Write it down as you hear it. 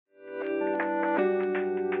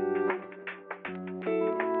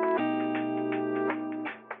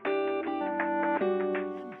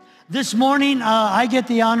This morning, I get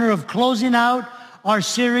the honor of closing out our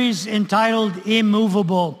series entitled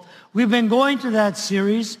Immovable. We've been going through that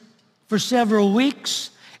series for several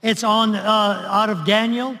weeks. It's on out of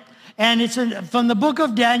Daniel, and it's from the book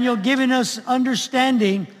of Daniel, giving us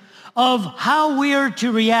understanding of how we are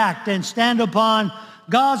to react and stand upon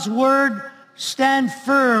God's word, stand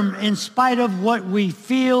firm in spite of what we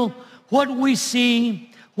feel, what we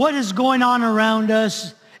see, what is going on around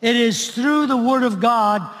us. It is through the word of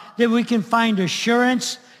God that we can find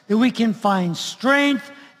assurance, that we can find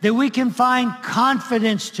strength, that we can find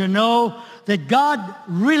confidence to know that God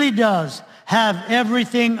really does have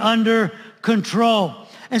everything under control.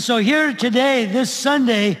 And so here today, this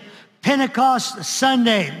Sunday, Pentecost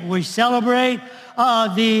Sunday, we celebrate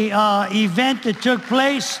the event that took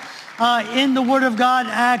place in the Word of God.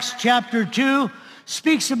 Acts chapter 2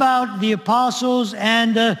 speaks about the apostles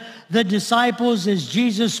and the disciples as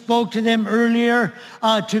Jesus spoke to them earlier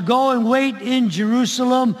to go and wait in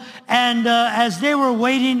Jerusalem. And as they were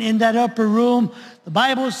waiting in that upper room, the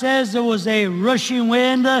Bible says there was a rushing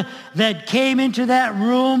wind that came into that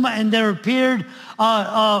room, and there appeared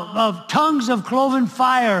of tongues of cloven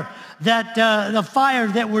fire, that the fire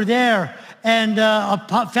that were there, and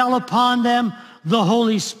fell upon them the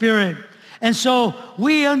Holy Spirit. And so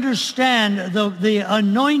we understand the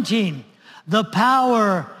anointing, the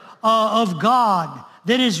power of God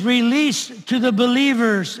that is released to the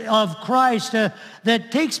believers of Christ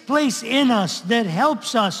that takes place in us, that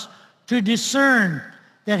helps us to discern,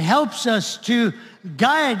 that helps us to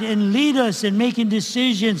guide and lead us in making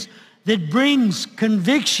decisions, that brings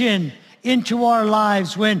conviction into our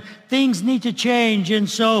lives when things need to change. And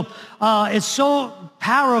so it's so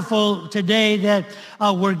powerful today that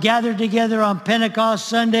we're gathered together on Pentecost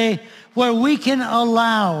Sunday, where we can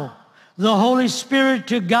allow the Holy Spirit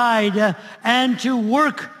to guide and to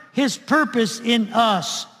work His purpose in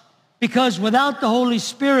us. Because without the Holy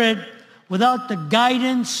Spirit, without the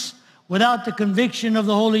guidance, without the conviction of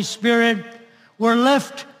the Holy Spirit, we're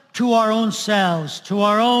left to our own selves, to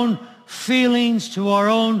our own feelings, to our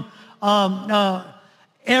own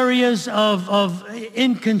areas of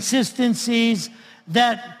inconsistencies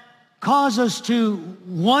that cause us to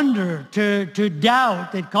wonder, to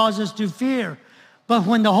doubt, that cause us to fear. But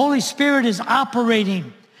when the Holy Spirit is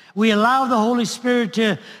operating, we allow the Holy Spirit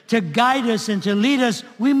to guide us and to lead us.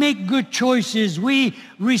 We make good choices. We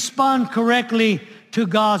respond correctly to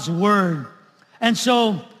God's word. And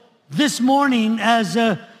so this morning, as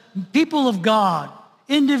a people of God,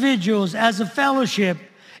 individuals, as a fellowship,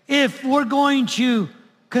 if we're going to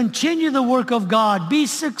continue the work of God, be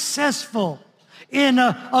successful in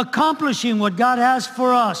accomplishing what God has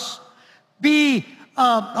for us, be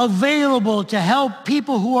available to help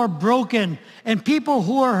people who are broken and people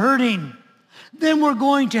who are hurting, then we're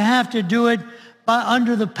going to have to do it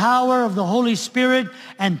under the power of the Holy Spirit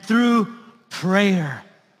and through prayer.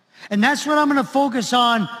 And that's what I'm going to focus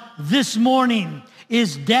on this morning,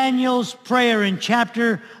 is Daniel's prayer in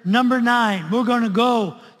chapter number 9. We're going to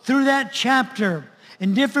go through that chapter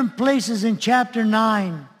in different places in chapter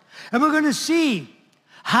 9. And we're going to see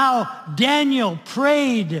how Daniel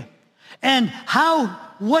prayed and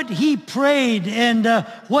what he prayed and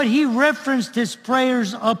what he referenced his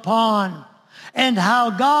prayers upon, and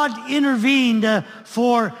how God intervened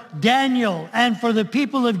for Daniel and for the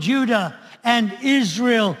people of Judah and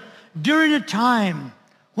Israel during a time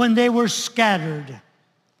when they were scattered.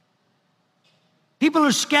 People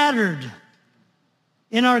are scattered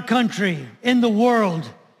in our country, in the world,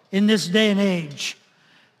 in this day and age.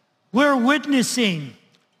 We're witnessing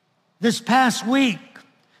this past week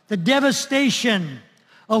the devastation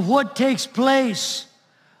of what takes place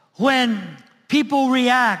when people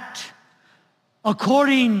react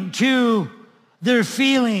according to their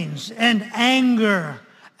feelings and anger,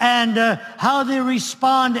 and how they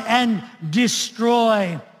respond and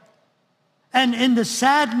destroy. And in the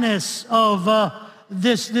sadness of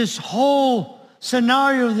this whole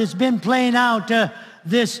scenario that's been playing out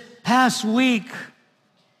this past week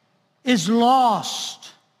is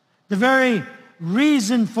lost. The very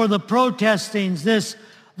reason for the protestings, this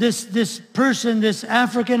person, this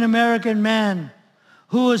African-American man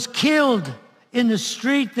who was killed in the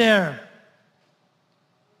street there.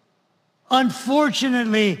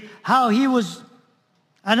 Unfortunately, how he was,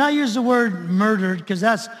 and I use the word murdered because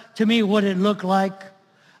that's to me what it looked like,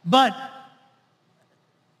 but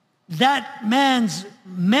that man's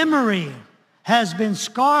memory has been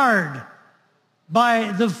scarred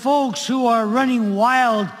by the folks who are running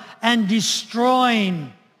wild and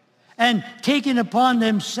destroying and taking upon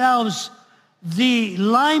themselves the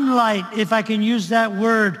limelight, if I can use that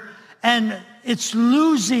word, and it's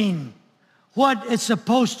losing what it's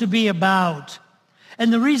supposed to be about.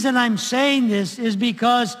 And the reason I'm saying this is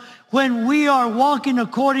because when we are walking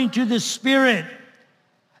according to the Spirit,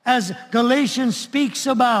 as Galatians speaks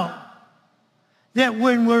about, that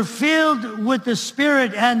when we're filled with the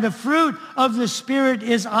Spirit and the fruit of the Spirit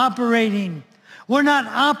is operating, we're not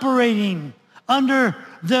operating under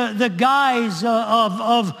the guise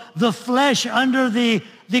of the flesh, under the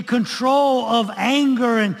control of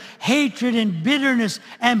anger and hatred and bitterness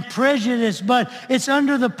and prejudice, but it's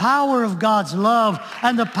under the power of God's love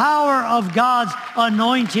and the power of God's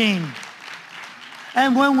anointing.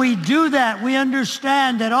 And when we do that, we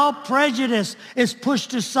understand that all prejudice is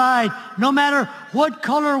pushed aside. No matter what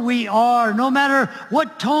color we are, no matter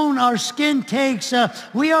what tone our skin takes,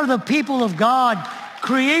 we are the people of God,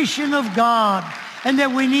 creation of God, and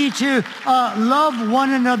that we need to love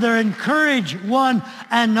one another, encourage one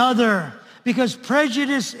another, because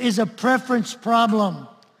prejudice is a preference problem.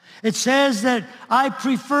 It says that I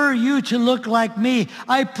prefer you to look like me.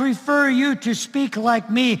 I prefer you to speak like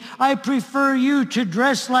me. I prefer you to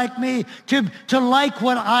dress like me, to like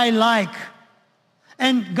what I like.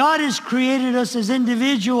 And God has created us as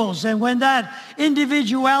individuals, and when that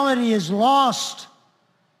individuality is lost,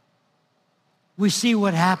 we see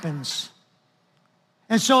what happens.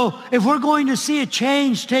 And so if we're going to see a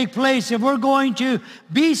change take place, if we're going to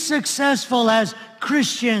be successful as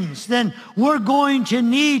Christians, then we're going to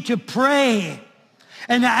need to pray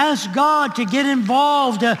and to ask God to get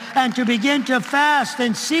involved and to begin to fast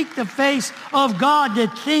and seek the face of God,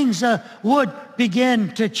 that things would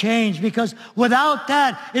begin to change, because without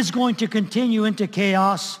that, it's going to continue into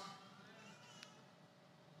chaos.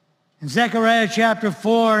 In Zechariah chapter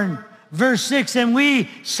 4 and Verse 6, and we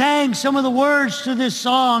sang some of the words to this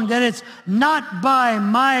song, that it's not by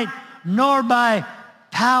might nor by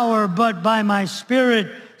power, but by my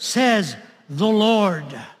Spirit, says the Lord.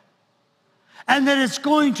 And that it's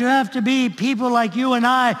going to have to be people like you and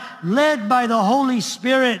I, led by the Holy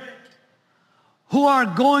Spirit, who are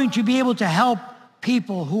going to be able to help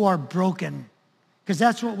people who are broken. Because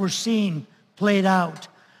that's what we're seeing played out.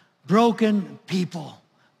 Broken people,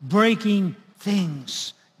 breaking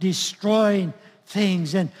things, destroying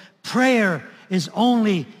things. And prayer is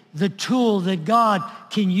only the tool that God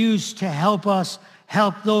can use to help us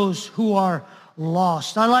help those who are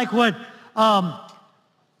lost. I like what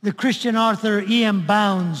the Christian author E.M.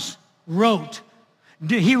 Bounds wrote.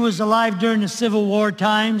 He was alive during the Civil War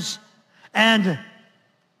times, and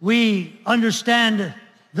we understand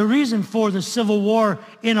the reason for the Civil War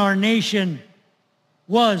in our nation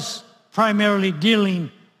was primarily dealing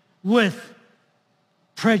with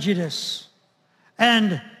prejudice.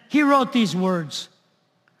 And he wrote these words: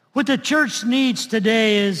 what the church needs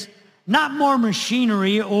today is not more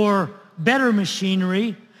machinery or better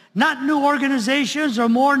machinery, not new organizations or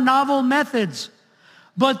more novel methods,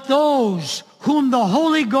 but those whom the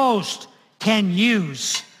Holy Ghost can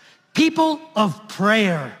use. People of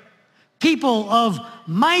prayer, people of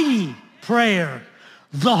mighty prayer.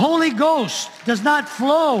 The Holy Ghost does not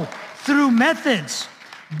flow through methods,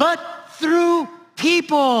 but through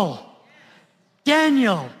people.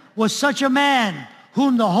 Daniel was such a man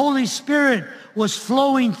whom the Holy Spirit was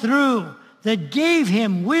flowing through, that gave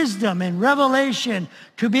him wisdom and revelation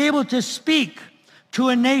to be able to speak to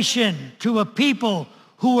a nation, to a people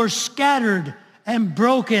who were scattered and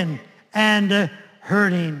broken and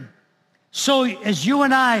hurting. So as you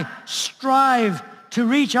and I strive to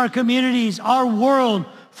reach our communities, our world,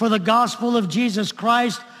 for the gospel of Jesus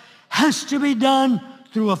Christ, has to be done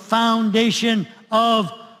through a foundation of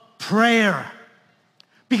prayer.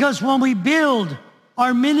 Because when we build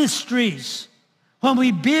our ministries, when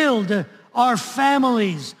we build our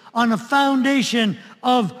families on a foundation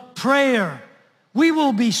of prayer, we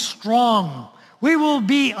will be strong. We will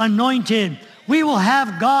be anointed. We will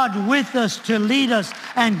have God with us to lead us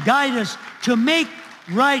and guide us to make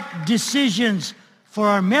right decisions for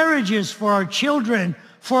our marriages, for our children,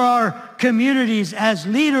 for our communities. As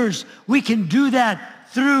leaders, we can do that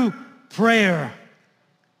through prayer.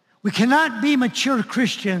 We cannot be mature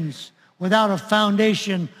Christians without a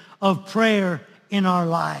foundation of prayer in our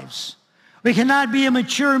lives. We cannot be a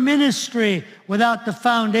mature ministry without the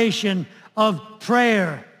foundation of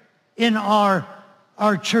prayer in our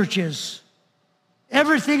churches.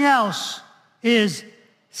 Everything else is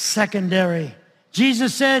secondary.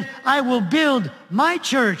 Jesus said, I will build my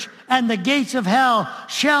church, and the gates of hell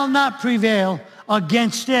shall not prevail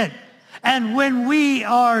against it. And when we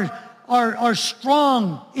are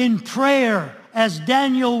strong in prayer, as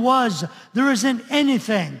Daniel was, there isn't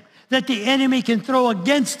anything that the enemy can throw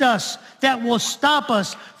against us that will stop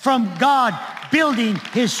us from God building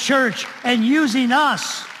his church and using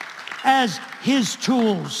us as his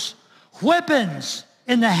tools, weapons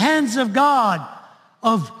in the hands of God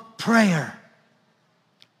of prayer.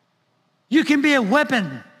 You can be a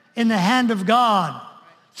weapon in the hand of God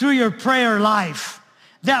through your prayer life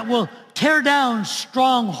that will tear down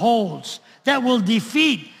strongholds, that will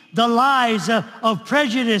defeat the lies of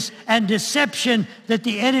prejudice and deception that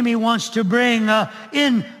the enemy wants to bring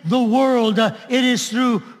in the world. It is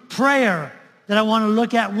through prayer that I want to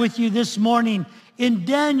look at with you this morning in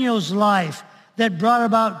Daniel's life that brought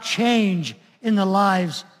about change in the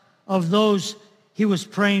lives of those he was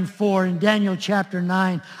praying for. In Daniel chapter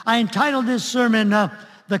 9, I entitled this sermon,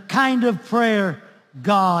 The Kind of Prayer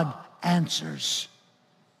God Answers.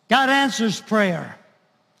 God answers prayer.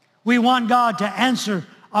 We want God to answer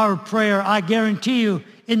our prayer. I guarantee you,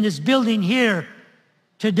 in this building here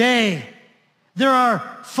today, there are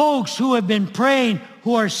folks who have been praying,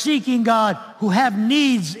 who are seeking God, who have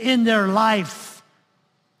needs in their life.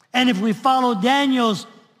 And if we follow Daniel's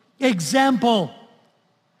example,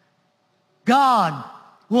 God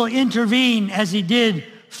will intervene as he did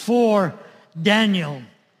for Daniel.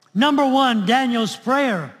 Number one, Daniel's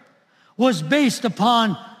prayer was based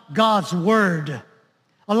upon God's word.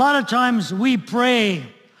 A lot of times we pray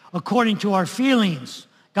according to our feelings.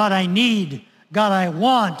 God, I need. God, I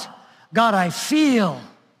want. God, I feel.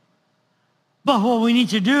 But what we need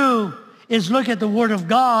to do is look at the word of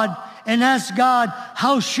God and ask God,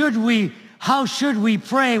 how should we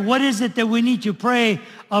pray? What is it that we need to pray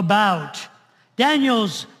about?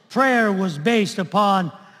 Daniel's prayer was based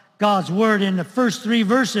upon God's word. In the first 3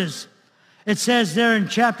 verses, it says there in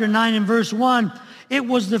chapter 9 and verse 1, it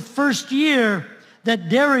was the first year that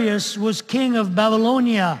Darius was king of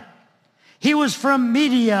Babylonia. He was from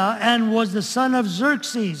Media and was the son of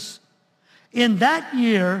Xerxes. In that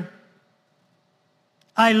year,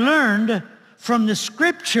 I learned from the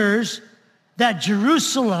scriptures that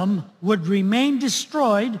Jerusalem would remain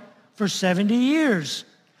destroyed for 70 years.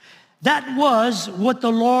 That was what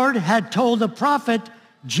the Lord had told the prophet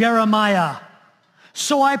Jeremiah.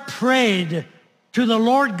 So I prayed to the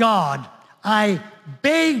Lord God. I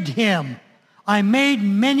begged him. I made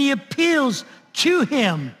many appeals to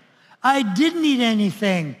him. I didn't eat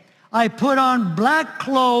anything. I put on black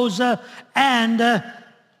clothes and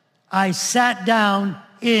I sat down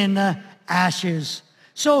in ashes.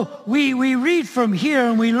 So we read from here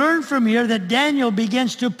and we learn from here that Daniel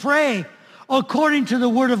begins to pray according to the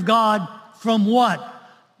word of God from what?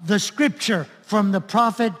 The scripture, from the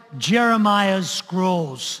prophet Jeremiah's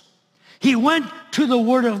scrolls. He went to the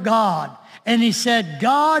word of God and he said,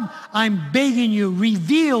 God, I'm begging you,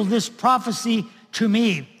 reveal this prophecy to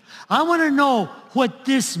me. I want to know what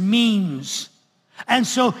this means. And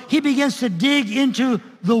so he begins to dig into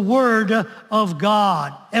the word of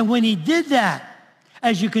God. And when he did that,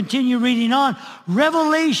 as you continue reading on,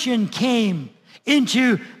 revelation came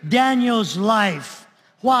into Daniel's life.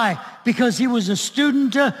 Why? Because he was a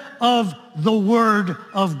student of the word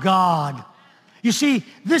of God. You see,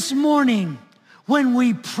 this morning, when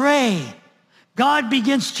we pray, God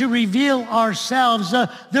begins to reveal ourselves.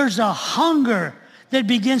 There's a hunger that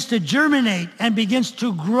begins to germinate and begins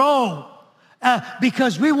to grow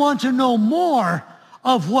because we want to know more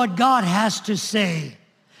of what God has to say.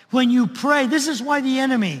 When you pray, this is why the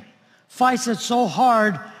enemy fights it so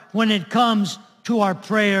hard when it comes to our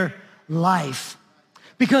prayer life.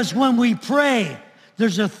 Because when we pray,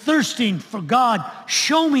 there's a thirsting for God.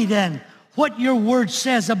 Show me then what your word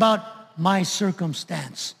says about my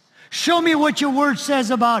circumstance. Show me what your word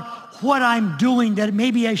says about what I'm doing that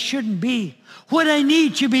maybe I shouldn't be. What I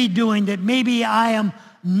need to be doing that maybe I am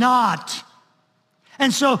not.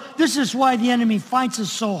 And so this is why the enemy fights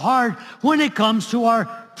us so hard when it comes to our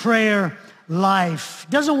prayer life.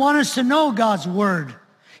 He doesn't want us to know God's word.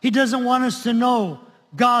 He doesn't want us to know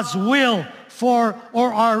God's will for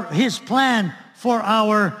his plan for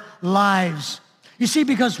our lives. You see,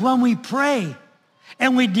 because when we pray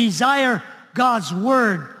and we desire God's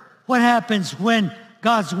word, what happens when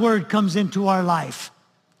God's word comes into our life?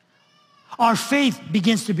 Our faith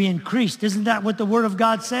begins to be increased. Isn't that what the word of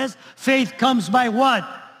God says? Faith comes by what?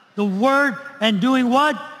 The word, and doing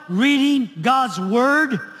what? Reading God's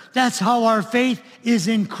word. That's how our faith is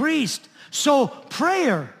increased. So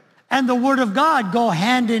prayer and the word of God go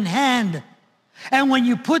hand in hand. And when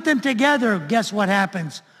you put them together, guess what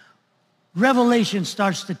happens? Revelation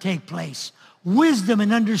starts to take place. Wisdom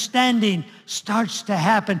and understanding starts to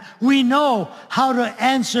happen. We know how to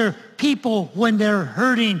answer people when they're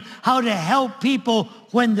hurting, how to help people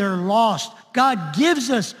when they're lost. God gives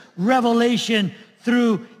us revelation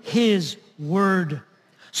through his word.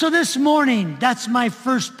 So this morning, that's my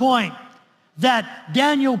first point, that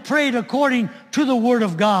Daniel prayed according to the word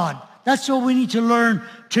of God. That's what we need to learn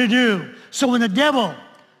to do. So when the devil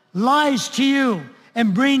lies to you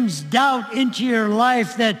and brings doubt into your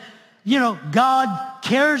life that, God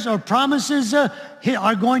cares or promises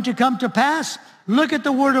are going to come to pass, look at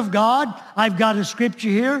the Word of God. I've got a scripture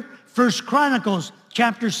here, 1 Chronicles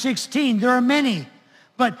chapter 16. There are many,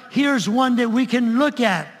 but here's one that we can look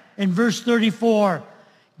at in verse 34.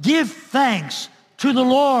 Give thanks to the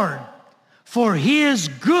Lord, for He is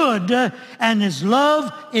good and His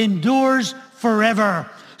love endures forever.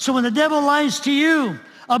 So when the devil lies to you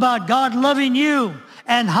about God loving you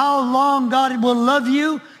and how long God will love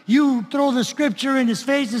you, you throw the scripture in his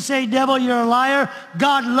face and say, devil, you're a liar.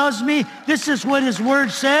 God loves me. This is what His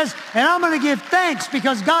Word says. And I'm going to give thanks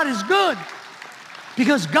because God is good.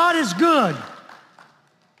 Because God is good.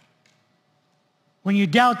 When you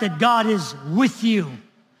doubt that God is with you,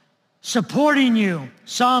 supporting you,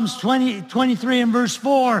 Psalms 23 and verse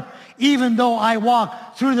 4, even though I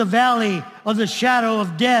walk through the valley of the shadow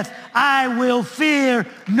of death, I will fear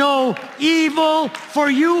no evil, for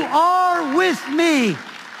you are with me.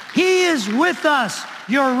 He is with us.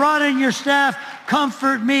 Your rod and your staff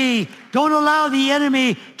comfort me. Don't allow the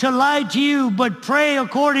enemy to lie to you, but pray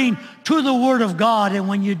according to the Word of God. And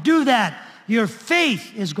when you do that, your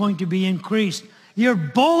faith is going to be increased. Your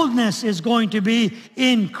boldness is going to be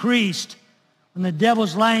increased. When the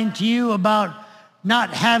devil's lying to you about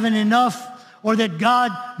not having enough, or that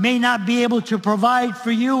God may not be able to provide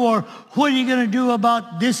for you, or what are you going to do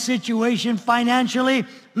about this situation financially,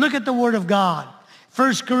 look at the Word of God.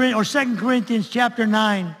 2 Corinthians chapter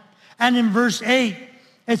 9, and in verse 8,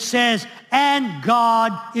 it says, and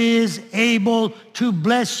God is able to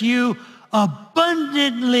bless you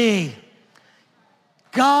abundantly.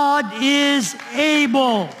 God is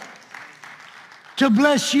able to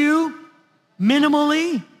bless you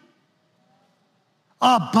minimally,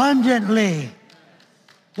 abundantly.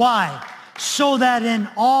 Why? So that in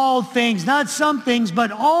all things, not some things,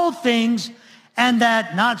 but all things, and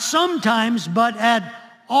that not sometimes, but at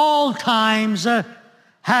all times,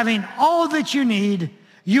 having all that you need,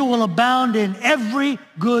 you will abound in every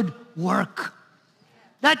good work.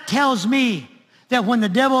 That tells me that when the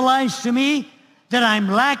devil lies to me that I'm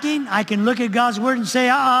lacking, I can look at God's Word and say,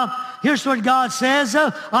 here's what God says.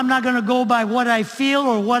 I'm not going to go by what I feel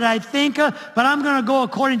or what I think, but I'm going to go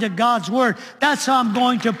according to God's Word. That's how I'm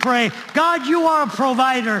going to pray. God, you are a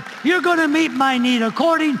provider. You're going to meet my need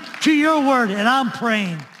according to your Word, and I'm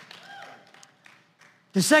praying.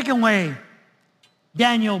 The second way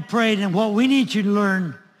Daniel prayed, and what we need to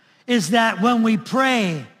learn, is that when we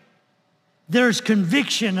pray, there's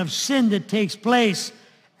conviction of sin that takes place,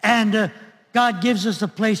 and God gives us a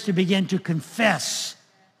place to begin to confess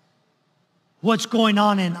what's going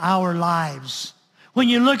on in our lives. When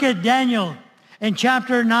you look at Daniel in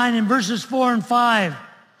chapter 9 and verses 4 and 5,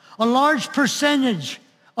 a large percentage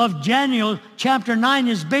of Daniel chapter 9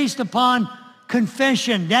 is based upon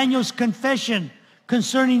confession. Daniel's confession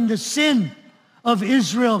concerning the sin of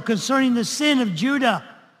Israel, concerning the sin of Judah,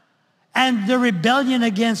 and the rebellion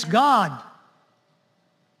against God.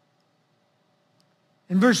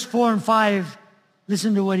 In verse 4 and 5,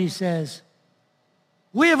 listen to what he says.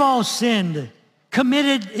 We have all sinned,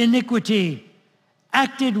 committed iniquity,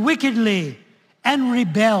 acted wickedly, and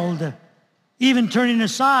rebelled, even turning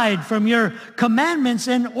aside from your commandments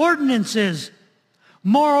and ordinances.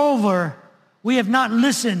 Moreover, we have not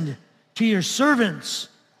listened to your servants,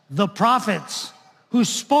 the prophets, who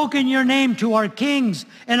spoke in your name to our kings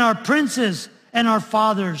and our princes and our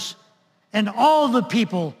fathers and all the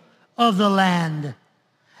people of the land.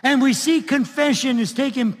 And we see confession is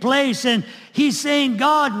taking place, and he's saying,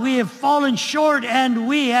 God, we have fallen short and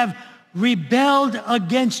we have rebelled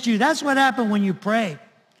against you. That's what happened when you pray.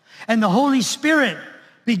 And the Holy Spirit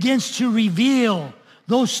begins to reveal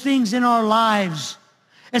those things in our lives.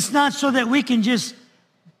 It's not so that we can just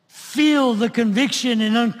feel the conviction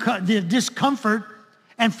and the discomfort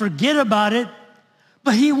and forget about it,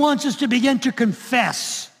 but he wants us to begin to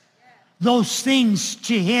confess those things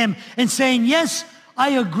to him and saying, yes,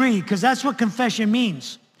 I agree, because that's what confession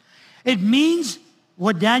means. It means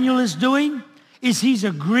what Daniel is doing is he's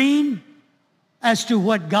agreeing as to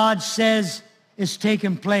what God says is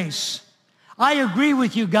taking place. I agree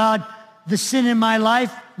with you, God. The sin in my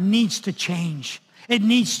life needs to change. It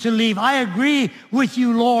needs to leave. I agree with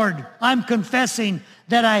you, Lord. I'm confessing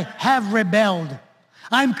that I have rebelled.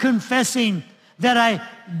 I'm confessing that I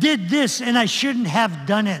did this and I shouldn't have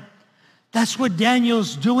done it. That's what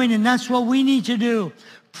Daniel's doing, and that's what we need to do.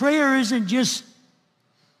 Prayer isn't just,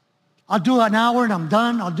 I'll do an hour and I'm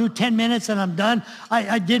done. I'll do 10 minutes and I'm done.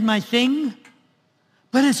 I did my thing.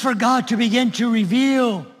 But it's for God to begin to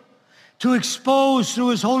reveal, to expose through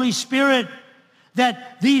his Holy Spirit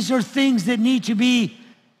that these are things that need to be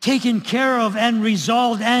taken care of and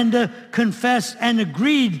resolved and confessed and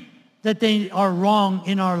agreed that they are wrong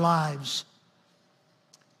in our lives.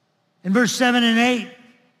 In verse 7 and 8,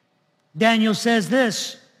 Daniel says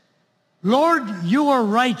this, Lord, you are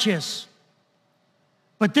righteous,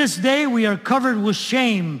 but this day we are covered with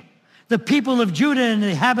shame, the people of Judah and the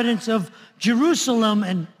inhabitants of Jerusalem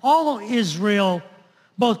and all Israel,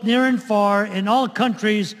 both near and far, in all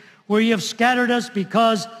countries where you have scattered us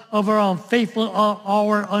because of our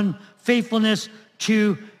unfaithfulness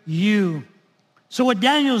to you. So what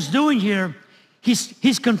Daniel's doing here,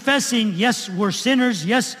 he's confessing, yes, we're sinners,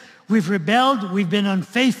 yes, we've rebelled, we've been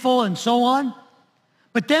unfaithful, and so on.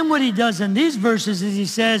 But then what he does in these verses is he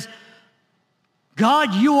says,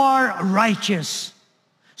 God, you are righteous.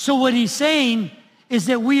 So what he's saying is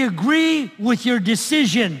that we agree with your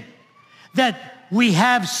decision that we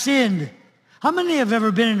have sinned. How many have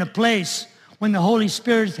ever been in a place when the Holy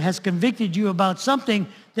Spirit has convicted you about something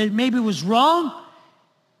that maybe was wrong,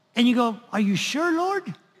 and you go, are you sure,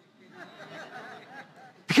 Lord?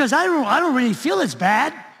 Because I don't really feel it's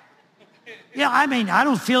bad. Yeah, I mean,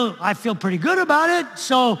 I feel pretty good about it,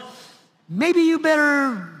 so maybe you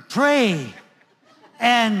better pray.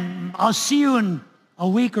 And I'll see you in a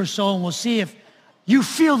week or so, and we'll see if you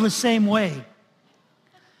feel the same way.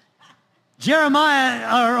 Daniel's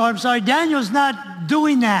not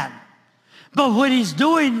doing that. But what he's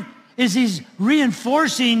doing is he's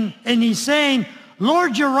reinforcing and he's saying,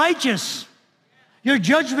 Lord, you're righteous. Your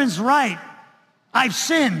judgment's right. I've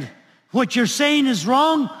sinned. What you're saying is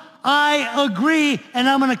wrong. I agree, and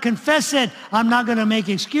I'm going to confess it. I'm not going to make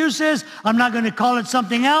excuses. I'm not going to call it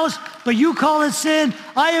something else, but you call it sin.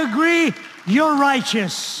 I agree. You're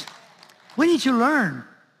righteous. We need to learn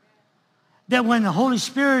that when the Holy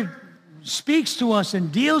Spirit speaks to us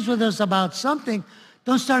and deals with us about something,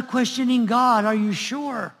 don't start questioning God. Are you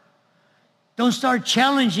sure? Don't start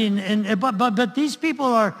challenging. But these people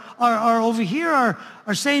are over here are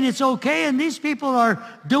saying it's okay, and these people are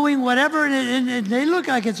doing whatever, and they look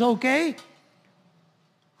like it's okay.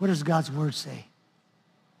 What does God's word say?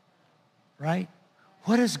 Right?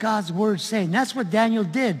 What does God's word say? And that's what Daniel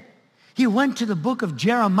did. He went to the book of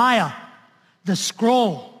Jeremiah, the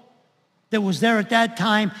scroll that was there at that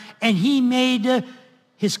time, and he made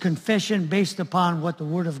his confession based upon what the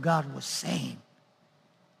Word of God was saying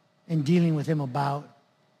and dealing with him about.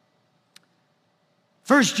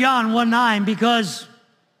 1 John 1:9, because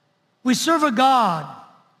we serve a God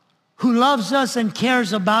who loves us and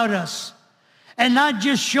cares about us, and not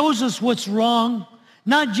just shows us what's wrong,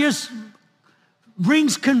 not just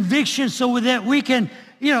brings conviction so that we can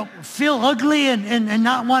feel ugly and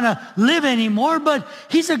not want to live anymore, but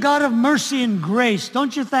he's a God of mercy and grace.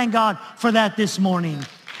 Don't you thank God for that this morning?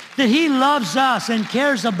 That he loves us and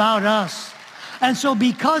cares about us. And so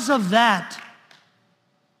because of that,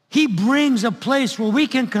 he brings a place where we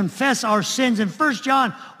can confess our sins. In 1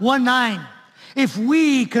 John 1:9, if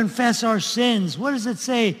we confess our sins, what does it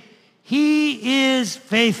say? He is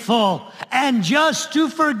faithful and just to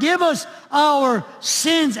forgive us our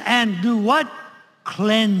sins and do what?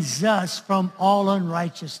 Cleanse us from all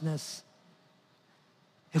unrighteousness.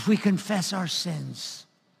 If we confess our sins.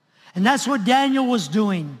 And that's what Daniel was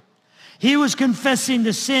doing. He was confessing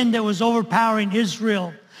the sin that was overpowering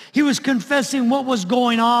Israel. He was confessing what was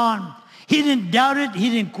going on. He didn't doubt it.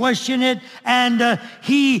 He didn't question it. And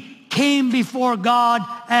he came before God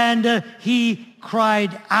and he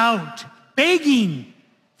cried out, begging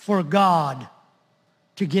for God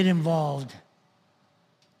to get involved.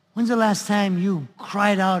 When's the last time you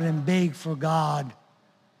cried out and begged for God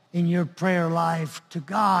in your prayer life to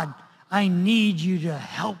God? I need you to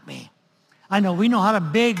help me. I know we know how to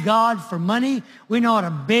beg God for money. We know how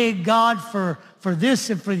to beg God for this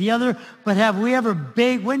and for the other. But have we ever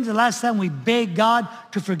begged? When's the last time we begged God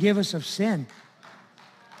to forgive us of sin?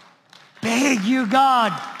 Beg you,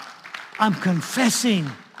 God. I'm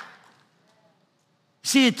confessing.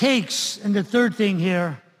 See, it takes, and the third thing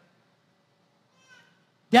here,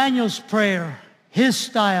 Daniel's prayer, his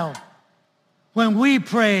style. When we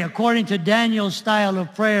pray according to Daniel's style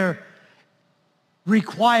of prayer,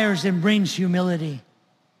 requires and brings humility.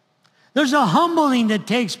 There's a humbling that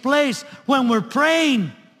takes place when we're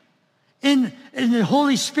praying and the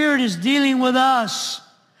Holy Spirit is dealing with us,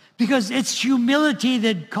 because it's humility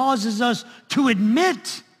that causes us to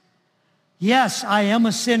admit, yes, I am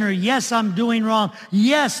a sinner. Yes, I'm doing wrong.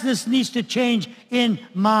 Yes, this needs to change in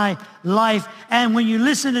my life. And when you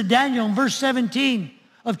listen to Daniel in verse 17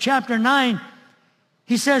 of chapter 9,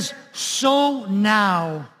 he says, so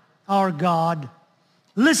now, our God,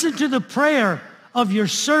 listen to the prayer of your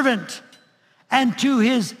servant and to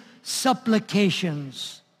his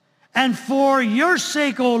supplications. And for your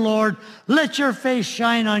sake, O Lord, let your face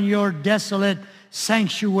shine on your desolate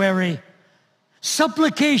sanctuary.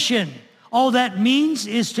 Supplication, all that means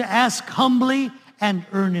is to ask humbly and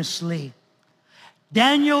earnestly.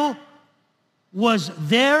 Daniel was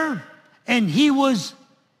there, and he was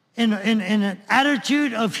in an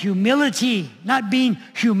attitude of humility, not being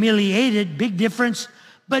humiliated, big difference,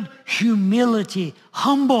 but humility,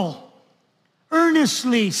 humble,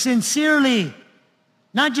 earnestly, sincerely,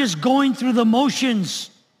 not just going through the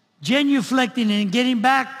motions, genuflecting and getting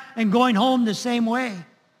back and going home the same way,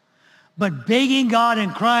 but begging God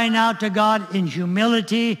and crying out to God in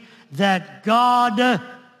humility that God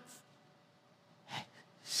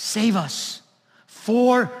save us,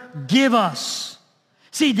 forgive us.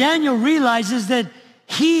 See, Daniel realizes that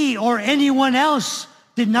he or anyone else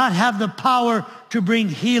did not have the power to bring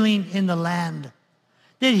healing in the land.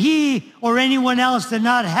 That he or anyone else did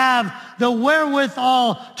not have the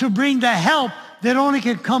wherewithal to bring the help that only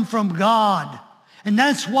can come from God. And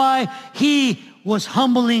that's why he was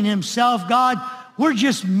humbling himself. God, we're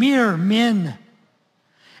just mere men.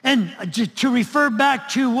 And to refer back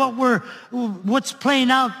to what's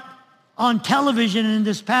playing out on television in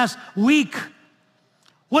this past week,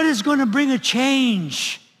 what is going to bring a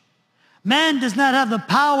change? Man does not have the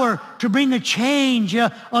power to bring a change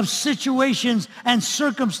of situations and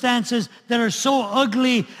circumstances that are so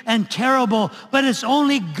ugly and terrible, but it's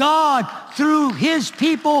only God through his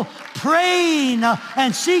people praying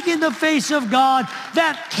and seeking the face of God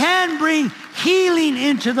that can bring healing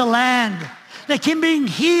into the land, that can bring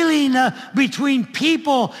healing between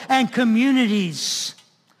people and communities.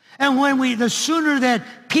 And the sooner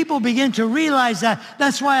that people begin to realize that,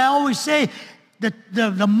 that's why I always say,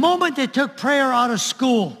 the moment they took prayer out of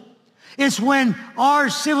school is when our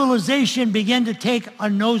civilization began to take a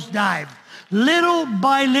nosedive. Little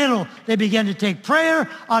by little, they began to take prayer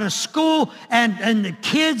out of school, and the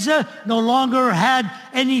kids no longer had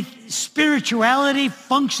any spirituality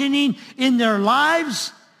functioning in their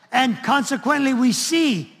lives. And consequently, we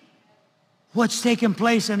see what's taking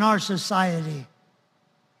place in our society.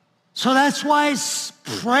 So that's why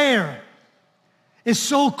prayer is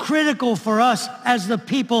so critical for us as the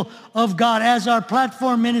people of God, as our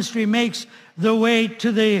platform ministry makes the way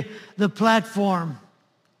to the platform.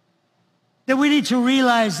 That we need to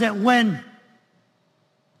realize that when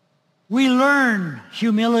we learn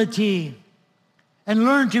humility and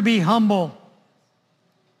learn to be humble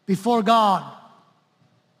before God,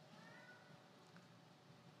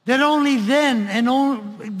 that only then and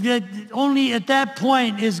only at that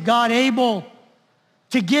point is God able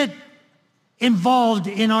to get involved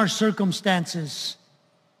in our circumstances.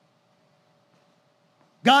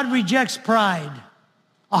 God rejects pride.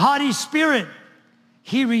 A haughty spirit,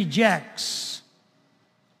 he rejects.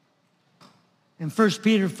 In 1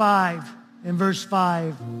 Peter 5, in verse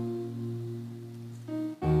 5.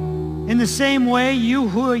 In the same way, you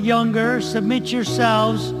who are younger, submit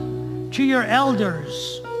yourselves to your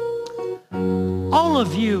elders. All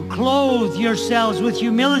of you, clothe yourselves with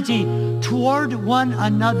humility toward one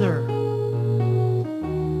another.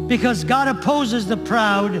 Because God opposes the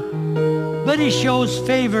proud, but he shows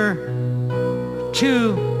favor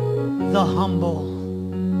to the humble.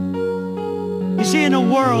 You see, in a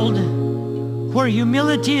world where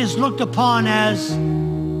humility is looked upon as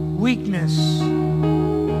weakness,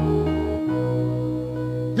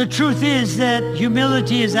 the truth is that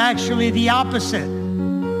humility is actually the opposite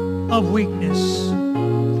of weakness.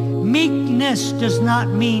 Meekness does not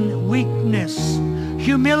mean weakness.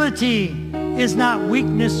 Humility is not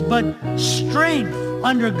weakness, but strength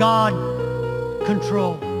under God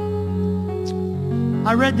control.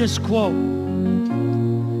 I read this quote.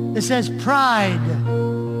 It says, pride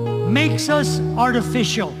makes us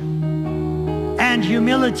artificial, and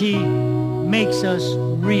humility makes us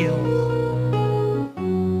real.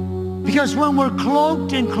 Because when we're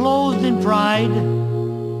cloaked and clothed in pride,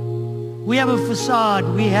 we have a facade.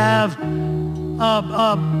 We have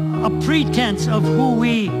a pretense of who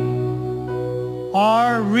we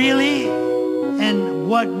are really, and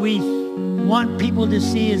what we want people to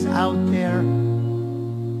see is out there.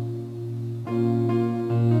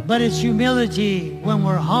 But it's humility when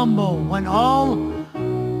we're humble, when all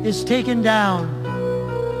is taken down,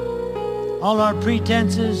 all our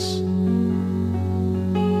pretenses,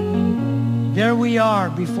 there we are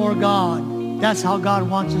before God. That's how God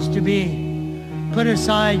wants us to be. Put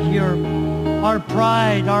aside our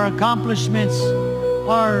pride, our accomplishments,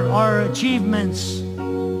 our achievements,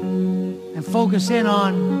 and focus in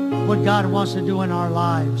on what God wants to do in our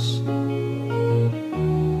lives.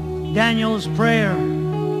 Daniel's prayer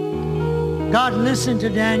God listened to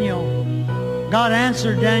Daniel. God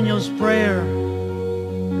answered Daniel's prayer.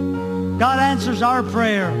 God answers our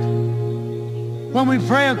prayer. When we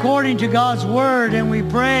pray according to God's word and we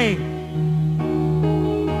pray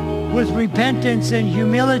with repentance and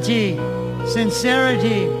humility,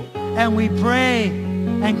 sincerity, and we pray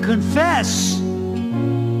and confess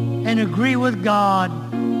and agree with God,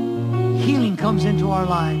 healing comes into our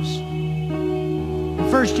lives.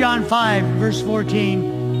 In 1 John 5, verse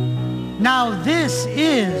 14, now this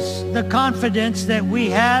is the confidence that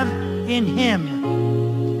we have in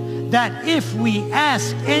him, that if we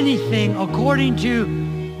ask anything according to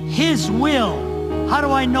his will, how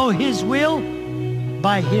do I know his will?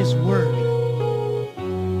 By his word.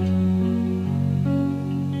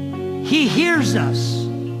 He hears us.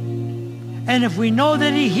 And if we know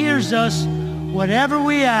that he hears us, whatever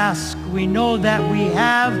we ask, we know that we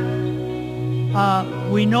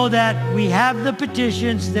have the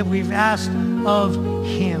petitions that we've asked of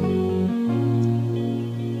him.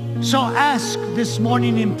 So ask this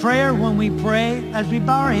morning in prayer when we pray, as we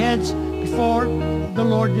bow our heads before the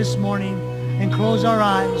Lord this morning and close our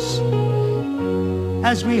eyes.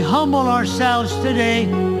 As we humble ourselves today,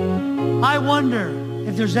 I wonder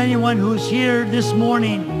if there's anyone who's here this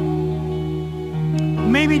morning who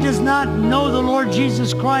maybe does not know the Lord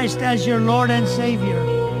Jesus Christ as your Lord and Savior.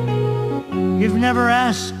 You've never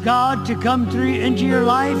asked God to come into your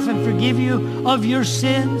life and forgive you of your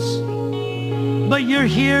sins, but you're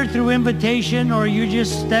here through invitation, or you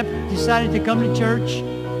just decided to come to church,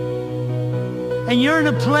 and you're in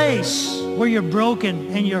a place where you're broken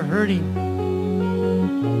and you're hurting,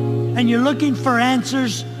 and you're looking for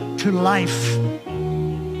answers to life.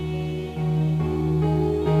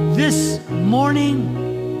 This morning,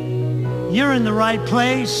 you're in the right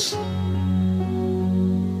place.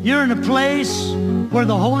 You're in a place where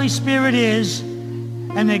the Holy Spirit is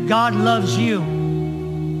and that God loves you.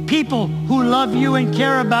 People who love you and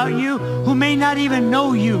care about you, who may not even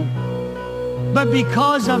know you, but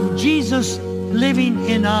because of Jesus living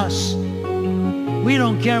in us, we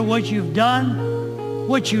don't care what you've done,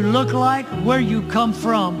 what you look like, where you come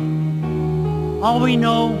from. All we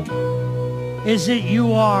know is that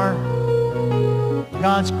you are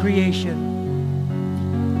God's creation.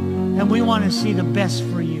 And we want to see the best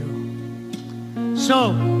for you.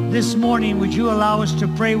 So this morning, would you allow us to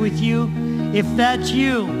pray with you? If that's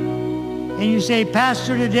you, and you say,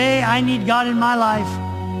 Pastor, today I need God in my life.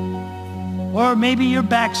 Or maybe you're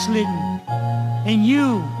backslidden and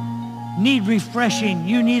you need refreshing.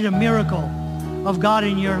 You need a miracle of God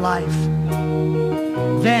in your life.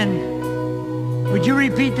 Then, would you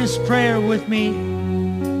repeat this prayer with me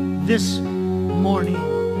this morning?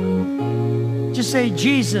 Just say,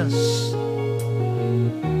 Jesus,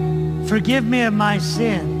 forgive me of my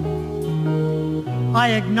sin.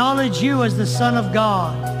 I acknowledge you as the Son of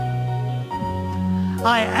God.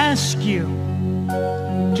 I ask you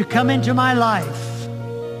to come into my life.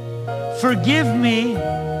 Forgive me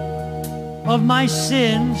of my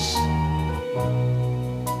sins,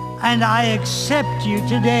 and I accept you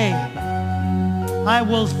today. I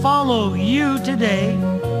will follow you today.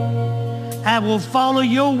 I will follow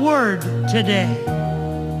your word today.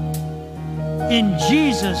 In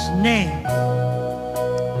Jesus' name.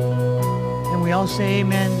 And we all say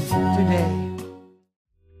amen today.